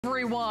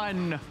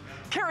Everyone,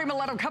 Carrie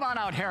Miletto, come on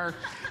out here.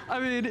 I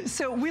mean,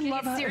 so we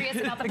love get serious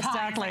about the pie.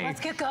 Exactly. Let's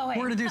get going.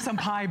 We're gonna do some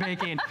pie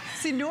baking.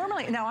 See,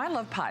 normally, now I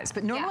love pies,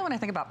 but normally when I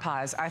think about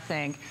pies, I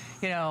think,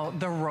 you know,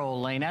 the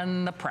rolling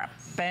and the prep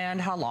and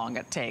how long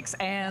it takes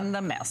and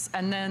the mess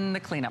and then the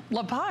cleanup.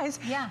 Love pies,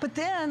 but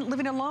then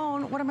living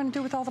alone, what am I gonna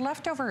do with all the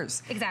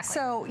leftovers? Exactly.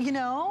 So, you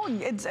know,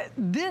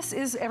 this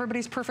is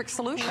everybody's perfect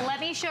solution. Let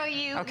me show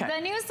you the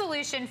new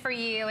solution for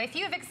you. If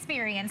you have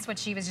experienced what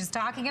she was just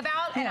talking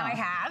about, and I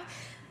have,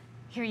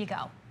 here you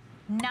go.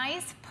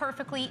 Nice,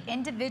 perfectly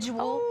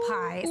individual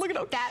pies look at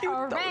how that cute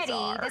are those ready.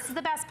 are. This is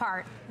the best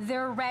part.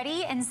 They're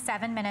ready in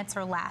 7 minutes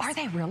or less. Are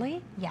they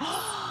really? Yes.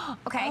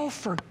 Okay. Oh,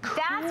 for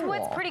cool. That's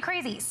what's pretty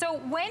crazy. So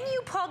when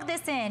you plug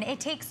this in,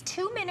 it takes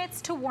 2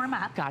 minutes to warm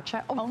up.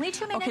 Gotcha. Oh, only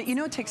 2 minutes. Okay, you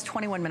know it takes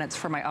 21 minutes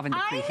for my oven to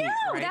preheat, I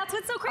know, right? that's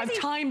what's so crazy. I've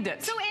timed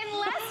it. So in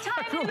less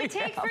time than it would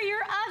take for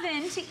your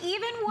oven to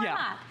even warm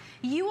up,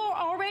 you are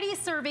already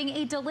serving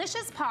a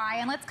delicious pie.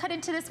 And let's cut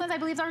into this one. I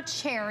believe our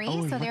cherry.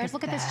 Oh, so there's,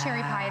 look at this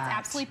cherry pie. It's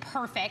absolutely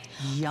perfect.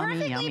 Yummy,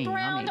 perfectly yummy,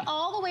 browned yummy.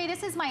 all the way.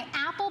 This is my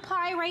apple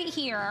pie right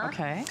here.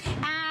 Okay.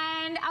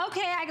 And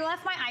okay, I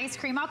left my ice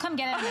cream. I'll come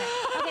get it in a minute.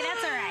 Okay,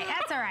 that's all right.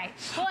 That's all right.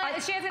 Well,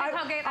 she has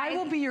I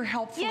will be your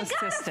helpful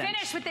assistant. You gotta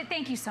finish with it.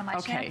 Thank you so much.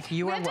 Okay,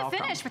 you are welcome. We have to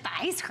finish with the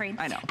ice cream.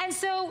 I know. And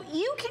so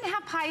you can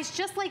have pies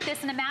just like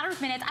this in a matter of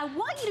minutes. I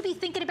want you to be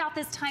thinking about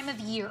this time of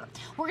year.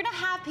 We're gonna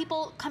have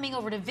people coming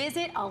over to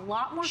visit a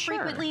lot more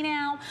frequently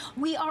now.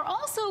 We are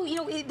also, you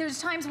know, there's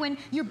times when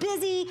you're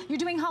busy, you're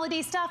doing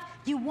holiday stuff,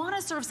 you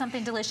wanna serve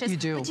something delicious, you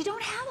do. but you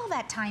don't have all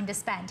that time to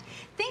spend.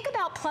 Think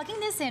about plugging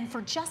this in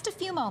for just a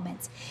few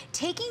moments,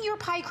 taking your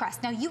pie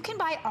crust. Now you can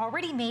buy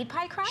already made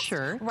pie crust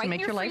right to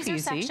make in your life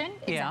freezer easy. section.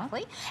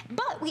 Exactly.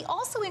 But we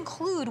also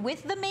include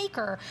with the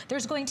maker,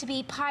 there's going to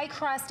be pie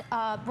crust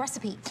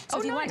recipe. So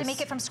if you want to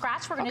make it from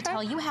scratch, we're going to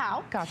tell you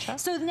how. Gotcha.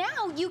 So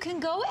now you can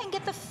go and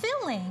get the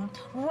filling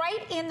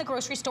right in the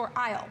grocery store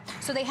aisle.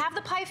 So they have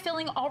the pie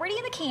filling already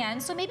in the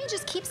can, so maybe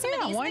just keep some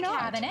of these in the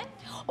cabinet.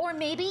 Or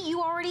maybe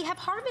you already have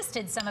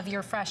harvested some of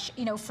your fresh,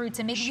 you know, fruits,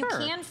 and maybe you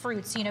can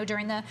fruits, you know,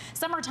 during the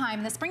summertime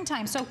and the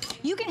springtime. So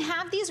you can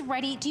have these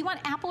ready. Do you want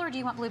apple or do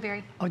you want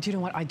blueberry? Oh, do you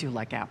know what? I do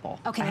like apple.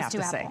 Okay, let's do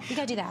apple. You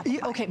gotta do that.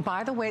 Okay,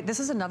 by the way, this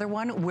is another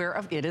one where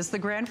it is the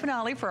grand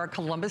finale for our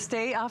Columbus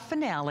Day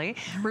finale.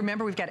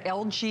 Remember, we've got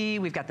LG,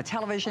 we've got the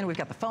television, we've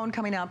got the phone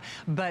coming up,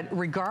 but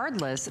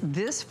regardless,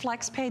 this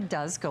FlexPay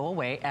does go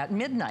away at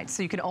midnight.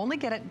 So you can only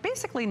get it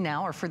basically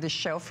now or for this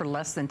show for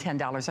less than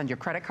 $10 on your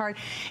credit card.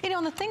 You know,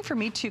 and the thing for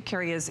me too,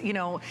 Carrie, is, you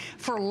know,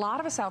 for a lot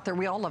of us out there,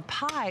 we all love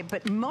pie,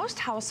 but most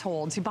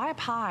households, you buy a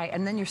pie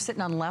and then you're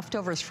sitting on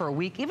leftovers for a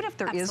week, even if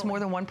there is more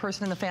than one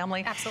person in the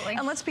family. Absolutely.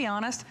 And let's be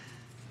honest,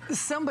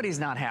 somebody's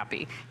not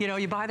happy. You know,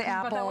 you buy the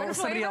apple,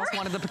 somebody else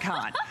wanted the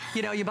pecan.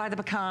 You know, you buy the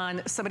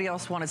pecan, somebody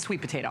else wanted sweet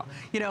potato.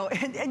 You know,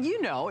 and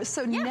you know,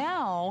 so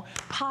now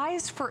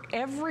pies for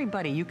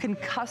everybody. You can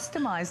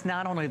customize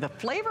not only the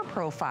flavor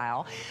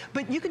profile,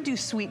 but you could do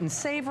sweet and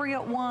savory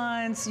at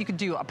once. You could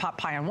do a pot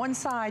pie on one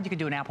side, you could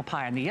do an apple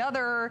pie on the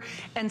other,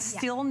 and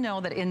still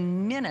know that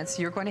in minutes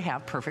you're going to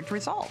have perfect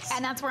results.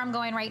 And that's where I'm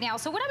going right now.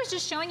 So what I was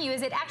just showing you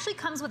is it actually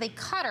comes with a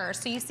cutter.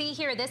 So you see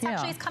here, this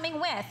actually is coming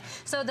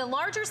with. So the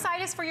larger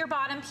side is for your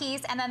bottom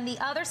piece, and then the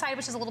other side,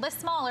 which is a little bit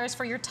smaller, is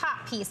for your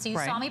top piece. So you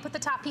saw me put the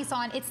top piece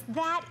on. It's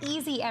that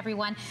easy,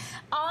 everyone.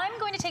 I'm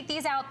going to take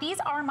these out. These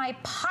are my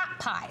pot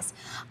pies.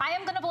 I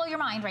am going to blow your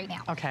mind right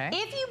now. Okay.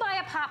 If you buy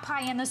a pot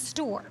pie in the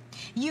store,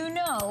 you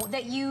know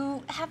that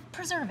you have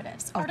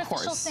preservatives,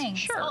 artificial things.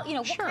 Sure. You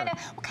know,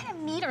 what kind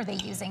of meat are they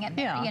using in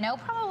there? You know,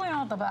 probably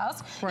not the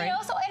best. You know,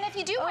 so, and if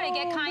you do want to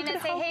get kind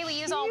and say, hey, we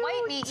use all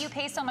white meat, you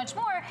pay so much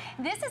more.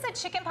 This is a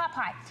chicken pot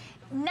pie.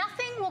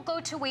 Nothing will go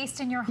to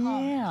waste in your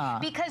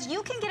home because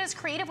you can get as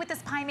creative with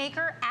this pie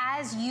maker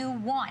as you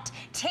want.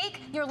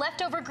 Take your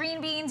leftover green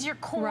beans, your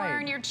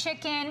corn, your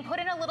chicken, put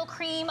in a little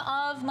cream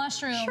of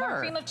mushroom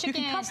or cream of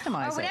chicken, you can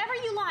customize or whatever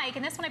you like.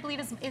 And this one I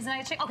believe is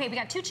a chicken. Okay, we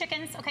got 2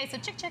 chickens. Okay, so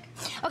chick.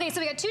 Okay, so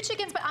we got 2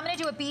 chickens, but I'm gonna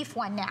do a beef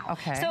one now.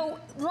 Okay. So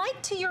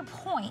like to your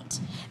point,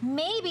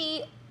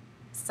 maybe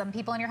some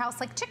people in your house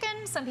like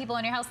chicken, some people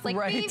in your house like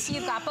beef.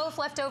 You've got both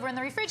left over in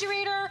the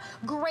refrigerator.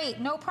 Great,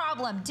 no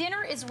problem.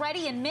 Dinner is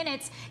ready in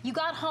minutes. You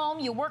got home,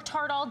 you worked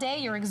hard all day,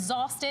 you're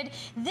exhausted.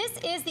 This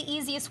is the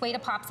easiest way to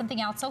pop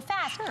something out so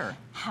fast.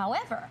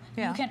 However,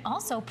 you can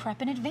also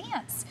prep in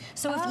advance.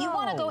 So if you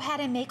want to go ahead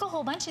and make a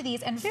whole bunch of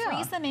these and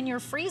freeze them in your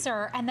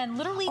freezer and then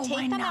literally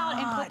take them out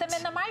and put them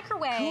in the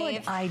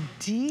microwave. Good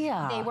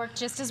idea. They work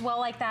just as well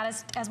like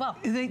that as well.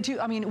 They do.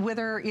 I mean,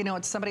 whether, you know,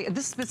 it's somebody,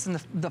 this fits in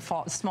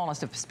the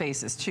smallest of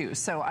spaces too.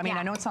 So, I mean,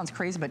 I know it sounds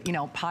crazy, but, you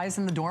know, pies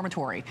in the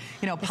dormitory,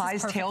 you know,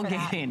 pies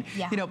tailgating,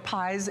 you know,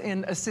 pies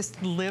in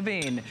assisted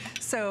living.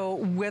 So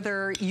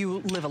whether you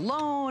live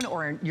alone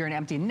or you're an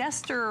empty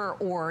nester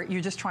or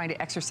you're just trying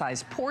to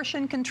exercise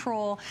portion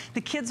control,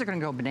 the kids are going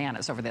to go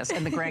bananas over this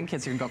and the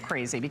grandkids are going to go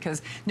crazy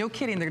because, no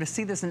kidding, they're going to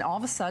see this and all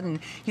of a sudden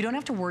you don't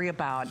have to worry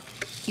about,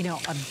 you know,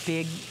 a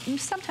big,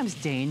 sometimes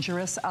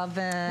dangerous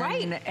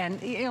oven.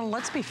 And, you know,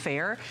 let's be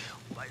fair,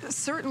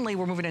 certainly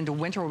we're moving into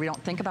winter where we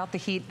don't think about the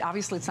heat.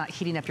 Obviously, it's not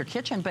heating up your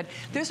kitchen, but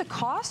there's a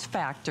cost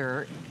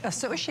factor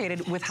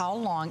associated with how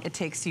long it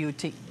takes you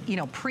to, you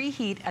know,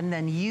 preheat and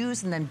then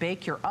use and then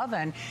bake your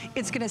oven.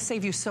 It's going to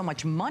save you so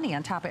much money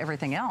on top of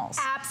everything else.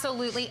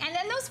 Absolutely. And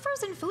then those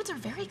frozen foods are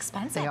very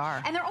expensive. They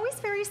are. And they're always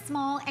very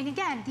small. And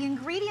again, the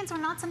ingredients are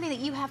not something that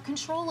you have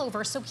control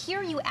over. So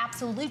here you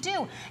absolutely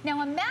do.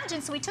 Now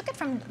imagine, so we took it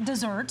from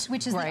dessert,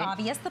 which is the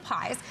obvious, the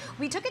pies.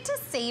 We took it to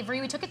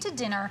savory, we took it to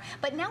dinner,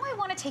 but now I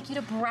want to take you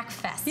to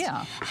breakfast.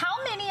 Yeah.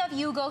 How many of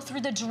you go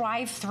through the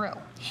drive-thru?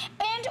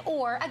 And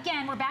or,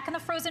 again, we're back in the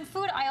frozen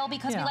food aisle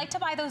because we like to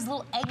buy those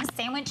little egg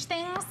sandwich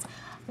things.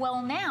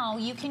 Well, now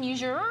you can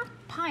use your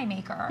pie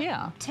maker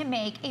to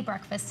make a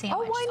breakfast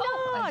sandwich. Oh,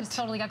 why not? I just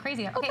totally got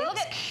crazy there. Oh, okay, look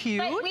at cute.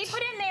 But we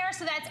put in there,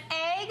 so that's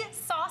egg,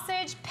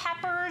 sausage,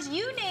 peppers,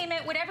 you name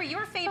it, whatever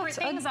your favorite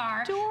things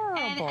are.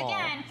 And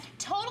again,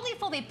 totally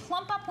full. They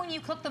plump up when you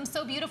cook them,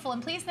 so beautiful.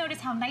 And please notice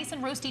how nice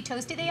and roasty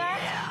toasty they are.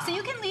 So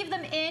you can leave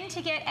them in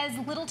to get as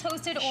little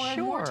toasted or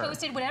more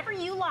toasted, whatever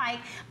you like.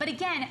 But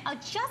again,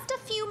 just a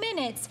few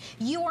minutes,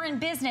 you are in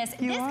business.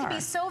 This could be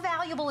so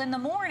valuable in the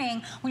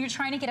morning when you're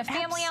trying to get a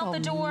family out the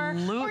door.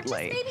 Or just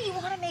maybe you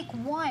want to make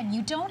one.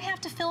 You don't have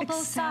to fill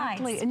both sides.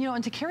 Exactly. And you know,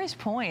 and to Carrie's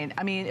point,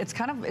 I mean, it's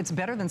it's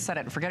better than set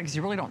it and forget it because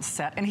you really don't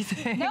set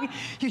anything. Nope.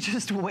 You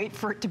just wait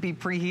for it to be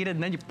preheated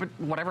and then you put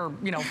whatever,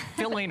 you know,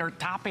 filling or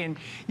topping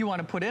you want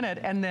to put in it,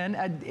 and then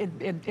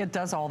it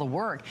does all the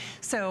work.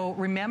 So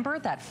remember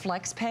that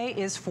FlexPay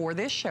is for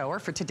this show, or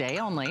for today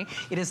only.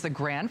 It is the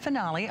grand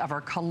finale of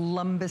our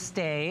Columbus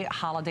Day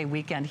holiday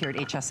weekend here at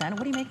HSN.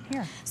 What are you making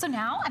here? So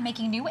now I'm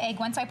making new egg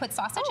one. So I put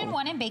sausage in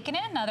one and bacon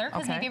in another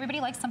because maybe everybody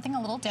likes something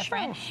a little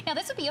different. Now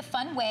this would be a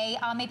fun way,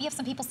 maybe if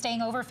some people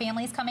staying over,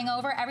 families coming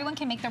over, everyone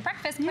can make their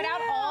breakfast, put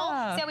out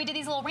all, so we did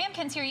these little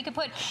ramekins here, you could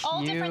put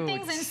all different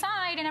things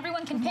inside and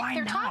everyone can pick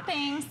their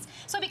toppings.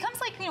 So it becomes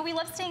like, you know, we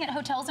love staying at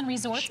hotels and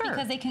resorts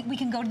because we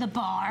can go to the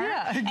bar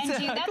and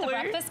do that, the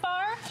breakfast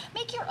bar.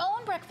 Make your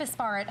own breakfast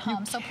bar at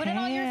home. So put in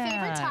all your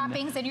favorite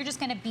toppings and you're just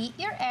gonna beat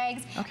your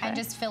eggs and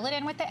just fill it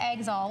in with the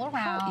eggs all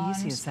around. How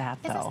easy is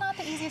that, though? Is this not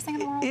the easiest thing in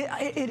the world?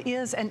 It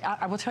is, and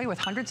I will tell you, with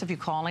hundreds of you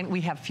calling,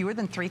 we have fewer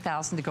than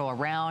 3,000 to go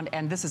around,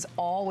 and this is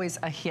always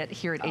a hit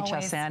here at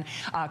HSN.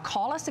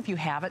 Call us if you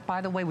have it,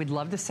 by the way. We'd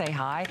love to say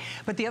hi.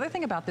 But the other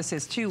thing about this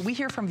is, too, we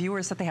hear from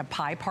viewers that they have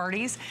pie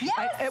parties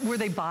where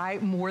they buy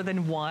more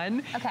than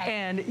one.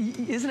 And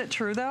isn't it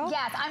true, though?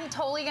 Yes, I'm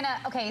totally gonna,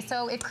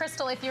 so if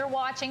Crystal, if you're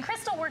watching,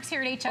 Crystal works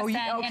here at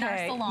HSN in our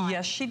salon.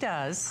 Yes, she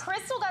does.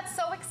 Crystal got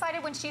so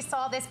excited when she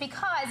saw this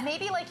because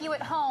maybe like you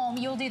at home,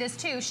 you'll do this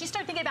too. She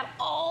started thinking about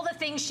all the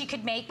things she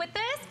could make with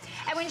this.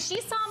 And when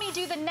she saw me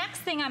do the next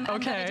thing I'm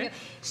gonna do,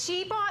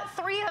 she bought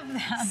 3 of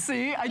them.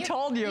 See, I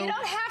told you. You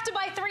don't have to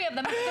buy 3 of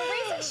them.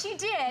 The reason she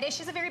did is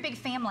she's a very big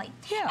family.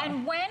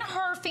 And when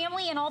her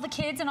family and all the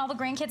kids and all the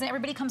grandkids and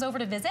everybody comes over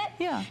to visit,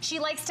 she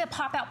likes to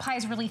pop out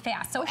pies really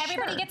fast. So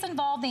everybody gets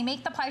involved, they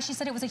make the pie. She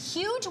said it was a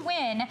huge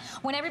win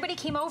when everybody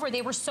came over.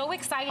 They were so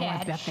excited.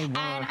 I bet they were.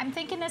 And I'm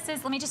thinking this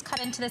is, let me just cut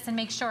into this and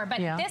make sure, but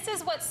this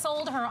is what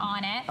sold her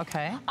on it.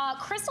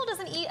 Crystal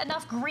doesn't eat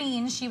enough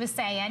greens, she was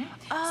saying.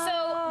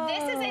 So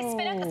this is a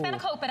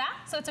spanakopita,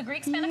 so it's a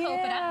Greek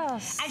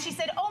spanakopita. And she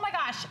said, oh my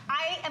gosh,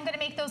 I am gonna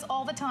make those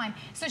all the time.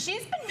 So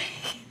she's been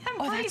making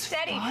them pretty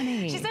steady.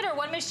 Funny. She said her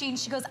one machine,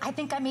 she goes, I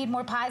think I made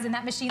more pies than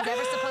that machine's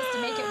ever supposed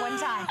to make at one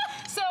time.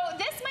 So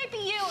this might be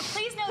you.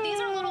 Please know these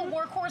are little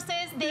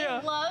workhorses. They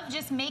love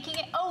just making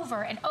it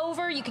over and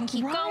over. You can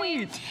keep going.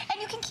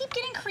 And you can keep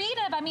getting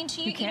creative. I mean,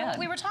 you know, what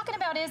we were talking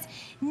about is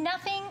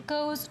nothing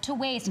goes to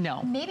waste.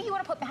 No. Maybe you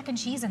want to put mac and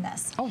cheese in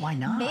this. Oh, why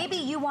not? Maybe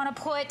you want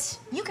to put,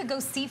 you could go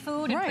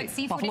seafood and put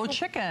seafood. Buffalo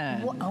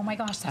chicken. Oh my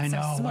gosh, that's I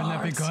know. so smart.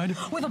 Wouldn't that be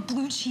good? With a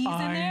blue cheese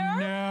in there. I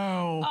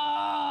know.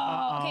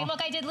 Oh, okay,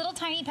 look, I did little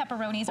tiny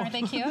pepperonis. Aren't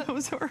they cute?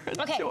 Those are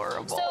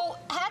adorable. So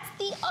that's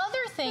the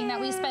other thing that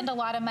we spend a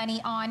lot of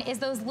money on is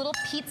those little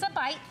pizza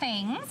bite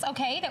things,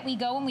 that we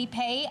go and we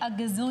pay a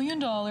gazillion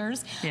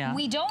dollars.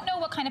 We don't know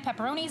what kind of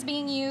pepperoni is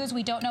being used.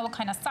 We don't know what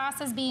kind of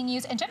sauce is being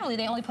used. And generally,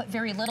 they only put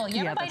very little.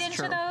 You ever bite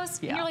into those?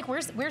 And you're like,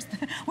 where's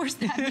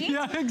that meat?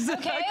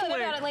 Exactly. Okay, look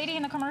at that lady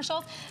in the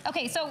commercials.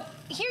 Okay, so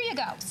here you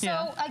go.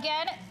 So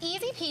again,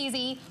 easy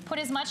peasy. Put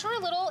as much or a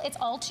little. It's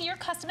all to your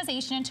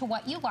customization and to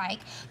what you like.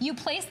 You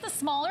place the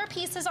smaller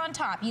pieces on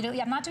top.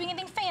 I'm not doing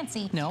anything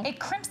fancy. No. It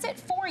crimps it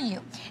for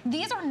you.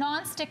 These are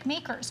non-stick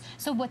makers.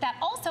 So what that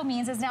also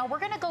means is now we're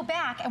gonna go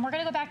back and we're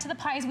gonna go back to the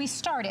pies we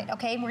started,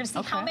 okay? And we're gonna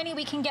see how many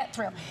we can get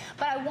through.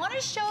 But I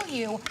wanna show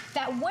you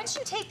that once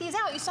you take these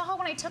out, you saw how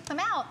when I took them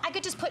out, I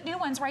could just put new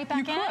ones right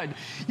back in.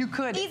 You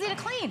could. Easy to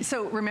clean.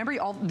 So remember,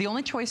 the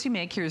only choice you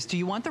make here is, do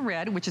you want the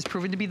red, which is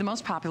proven to be the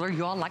most popular?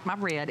 You all like my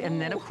red.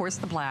 And then, of course,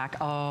 the black.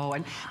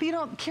 But you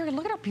know, Carrie,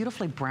 look at how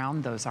beautifully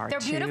brown those are, They're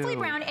beautifully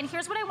brown. And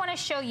here's what I wanna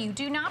show you.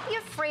 Do not be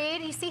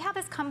afraid. You see how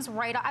this comes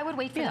right off? I would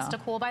wait for this to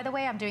cool, by the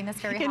way. I'm doing this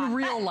very hot. In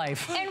real life,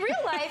 life. In real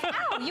life,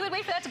 ow, you would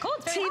wait for that to cool.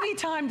 It's very TV hot.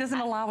 time doesn't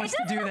allow us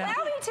to do that. It doesn't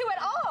allow me to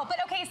at all. But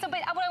okay, so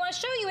what I want to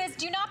show you is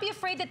do not be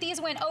afraid that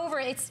these went over.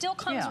 It still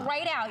comes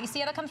right out. You see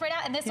how that comes right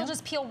out? And this will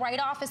just peel right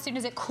off as soon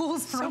as it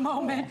cools for a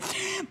moment.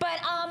 But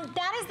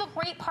that is the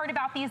great part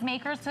about these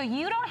makers. So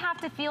you don't have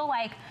to feel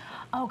like,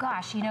 oh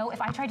gosh, you know,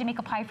 if I tried to make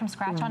a pie from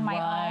scratch on my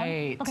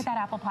own, look at that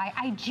apple pie.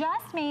 I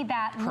just made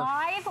that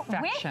live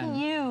with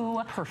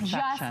you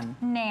just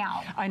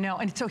now. I know,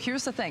 and so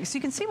here's the thing. So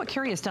you can see what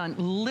Carrie has done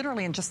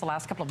literally in just the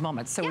last couple of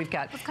moments. So we've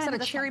got instead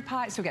of cherry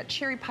pie, so we've got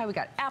cherry pie, we've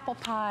got apple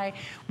pie,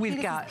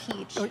 we've got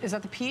peach. Oh, is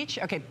that the peach?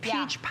 Okay,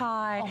 peach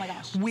pie. Oh my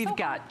gosh. We've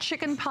got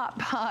chicken pot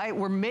pie.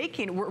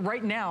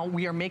 Right now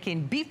we are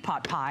making beef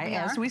pot pie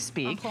as we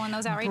speak. I'm pulling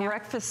those out right now.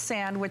 Breakfast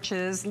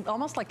sandwiches,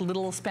 almost like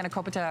little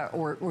spanakopita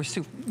or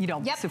you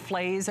know,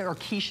 souffles or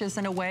quiches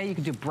in a way. You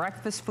can do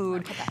breakfast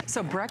food.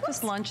 So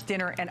breakfast, lunch,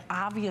 dinner, and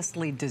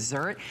obviously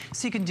dessert.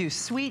 So you can do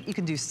sweet, you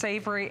can do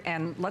savory,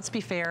 and let's be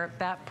fair,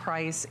 that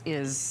price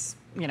is,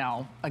 you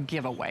know, a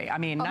giveaway. I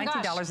mean,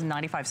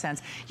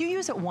 $19.95. You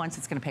use it once,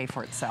 it's gonna pay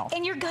for itself.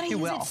 And you're gonna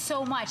use it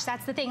so much.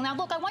 That's the thing. Now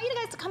look, I want you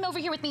guys to come over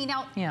here with me.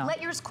 Now,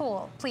 let yours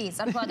cool. Please,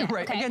 unplug it.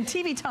 Right, again,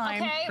 TV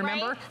time,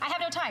 remember? Right? I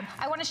have no time.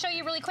 I wanna show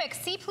you really quick.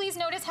 See, please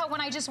notice how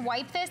when I just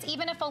wipe this,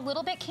 even if a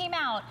little bit came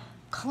out,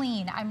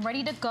 clean. I'm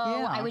ready to go.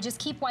 I would just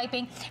keep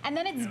wiping. And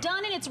then it's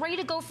done and it's ready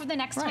to go for the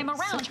next time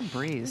around. Such a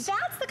breeze.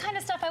 That's the kind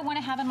of stuff I want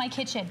to have in my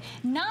kitchen.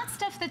 Not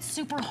stuff that's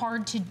super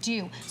hard to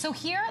do. So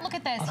here, look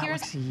at this. Oh, that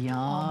looks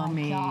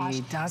yummy,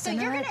 doesn't So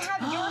you're going to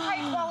have your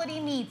high quality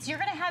meats. You're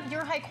going to have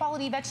your high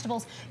quality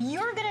vegetables.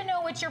 You're going to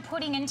know what you're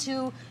putting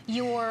into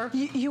your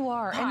You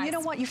are. pies. And you know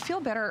what? You feel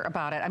better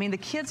about it. I mean, the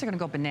kids are going to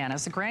go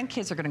bananas. The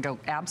grandkids are going to go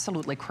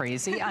absolutely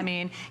crazy. I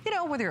mean, you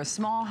know, whether you're a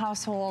small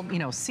household, you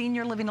know,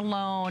 senior living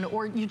alone,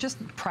 or you just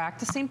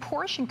practicing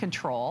portion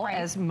control,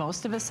 as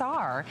most of us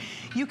are,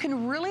 you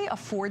can really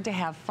afford to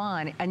have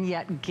fun and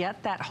yet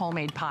get that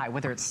homemade pie,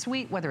 whether it's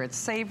sweet, whether it's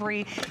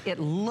savory, it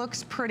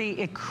looks pretty.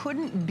 It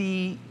couldn't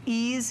be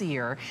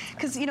easier.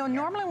 Because, you know,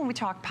 normally when we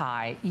talk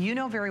pie, you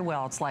know very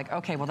well, it's like,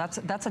 okay, well, that's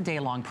a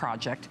day-long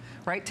project,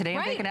 right? Today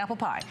I'm making apple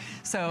pie.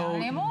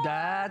 So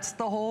that's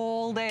the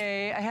whole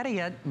day ahead of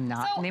you.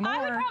 Not anymore. I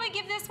would probably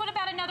give this one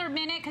about another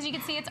minute because you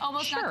can see it's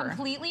almost not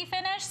completely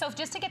finished. So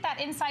just to get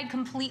that inside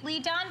completely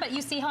done, but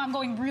you see how I'm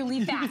going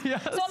really fast. So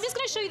I'm just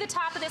going to show you the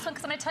top of this one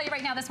because I'm going to tell you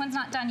right now this one's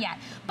not done yet.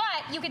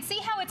 But you can see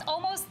how it's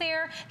almost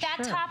there.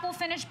 That top will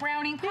finish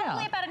browning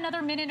probably about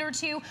another minute or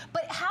two.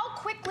 But how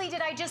quickly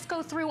did I just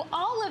go through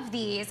all of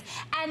these?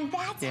 And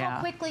that's how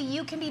quickly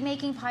you can be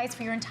making pies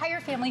for your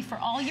entire family, for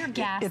all your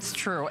guests. It's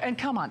true. And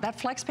come on, that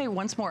FlexPay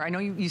once more. I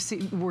know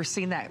we're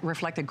seeing that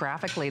reflected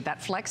graphically.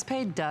 That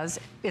FlexPay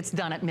it's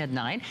done at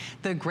midnight.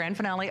 The grand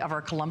finale of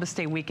our Columbus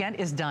Day weekend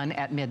is done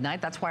at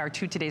midnight. That's why our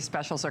 2 Today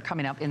specials are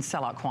coming up in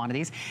sellout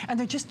quantities. And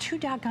they're just too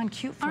doggone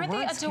cute for words,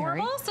 Aren't they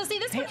adorable? Carrie. So see,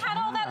 this one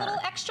had all that little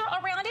extra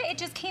around it. It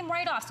just came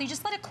right off. So you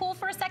just let it cool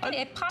for a second.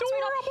 It pops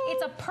right off.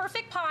 It's a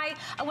perfect pie.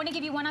 I want to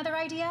give you one other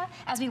idea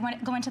as we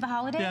go into the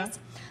holidays.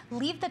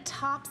 Leave the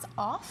tops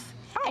off.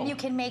 And you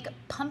can make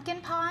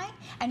pumpkin pie,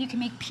 and you can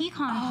make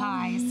pecan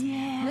pies.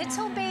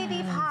 Little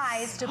baby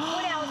pies to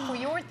put out for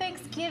your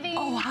Thanksgiving,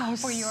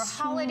 for your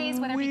holidays,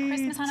 whether it be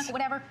Christmas, Hanukkah,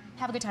 whatever.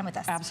 Have a good time with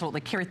us. Absolutely.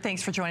 Carrie,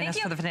 thanks for joining us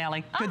for the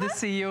finale. Good to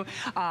see you.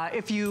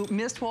 If you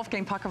missed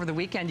Wolfgang Puck over the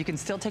weekend, you can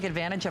still take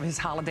advantage of his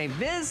holiday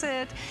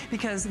visit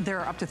because there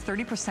are up to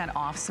 30%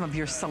 off some of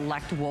your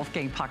select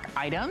Wolfgang Puck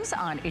items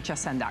on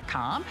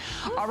hsn.com.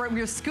 All right,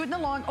 we're scooting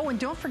along. Oh, and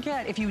don't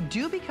forget, if you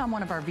do become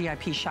one of our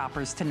VIP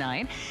shoppers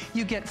tonight,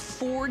 you get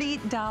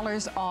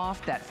 $40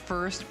 off that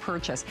first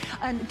purchase.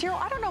 And Daryl,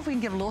 I don't know if we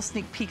can give a little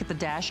sneak peek at the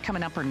dash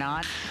coming up or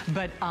not,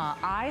 but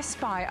I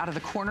spy out of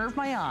the corner of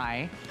my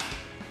eye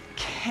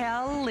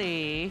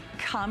Kelly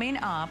coming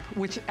up,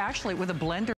 which actually with a blender